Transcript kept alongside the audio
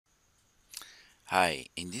Hi,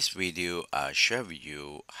 in this video, I'll share with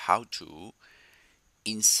you how to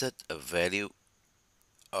insert a value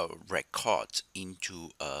or record into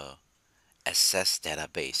a Access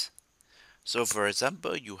database. So for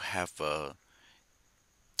example, you have a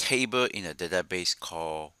table in a database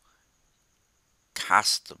called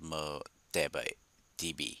customer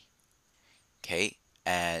DB, okay,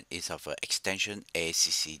 and it's of an extension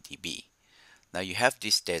ACCDB. Now you have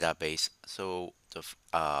this database, so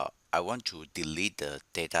I want to delete the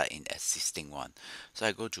data in existing one. So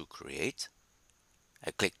I go to create,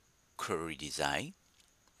 I click query design,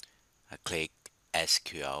 I click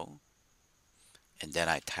SQL, and then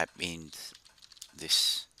I type in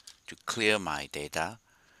this to clear my data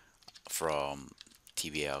from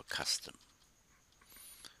TBL custom.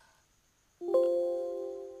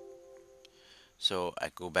 So I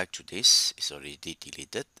go back to this, it's already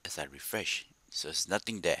deleted. As I refresh, so there's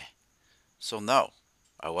nothing there. So now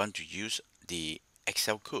I want to use the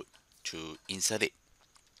Excel code to insert it.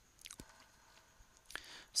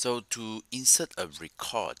 So to insert a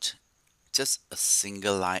record, just a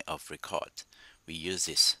single line of record, we use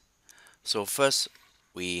this. So first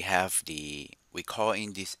we call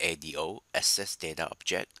in this ADO, access data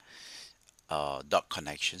object, dot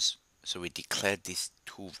connections. So we declare these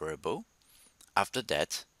two variable. After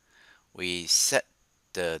that, we set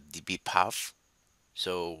the DB path.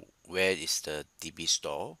 So where is the DB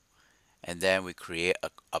store? And then we create an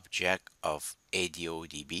object of ADO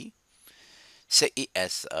DB. Set it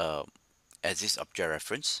as this object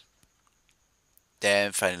reference.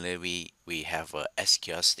 Then finally we have a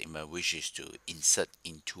SQL statement which is to insert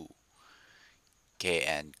into. Okay,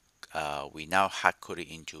 and we now hard code it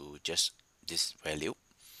into just this value.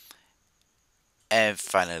 And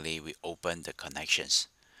finally we open the connections.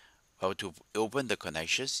 Well, to open the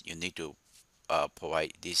connections, you need to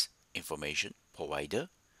provide this information, provider,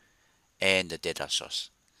 and the data source.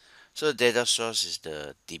 So the data source is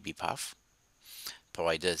the DB path,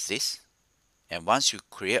 provider is this, and once you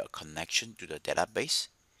create a connection to the database,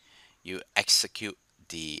 you execute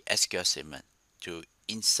the SQL statement to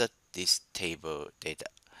insert this data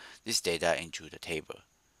into the table,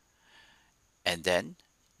 and then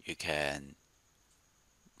you can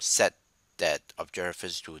set that object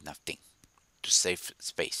reference to nothing to save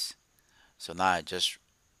space. So now I just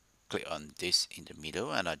click on this in the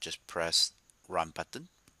middle and I just press run button.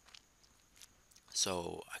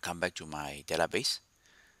 So I come back to my database,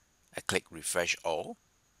 I click refresh all,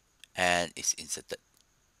 and it's inserted.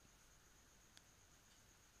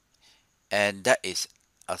 And that is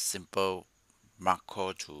a simple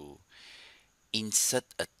macro to insert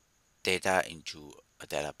a data into a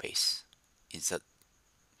database. Insert.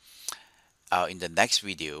 In the next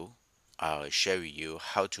video, I'll share with you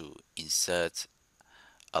how to insert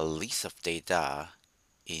a list of data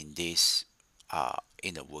in this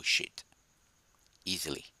in a worksheet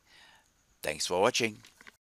easily. Thanks for watching.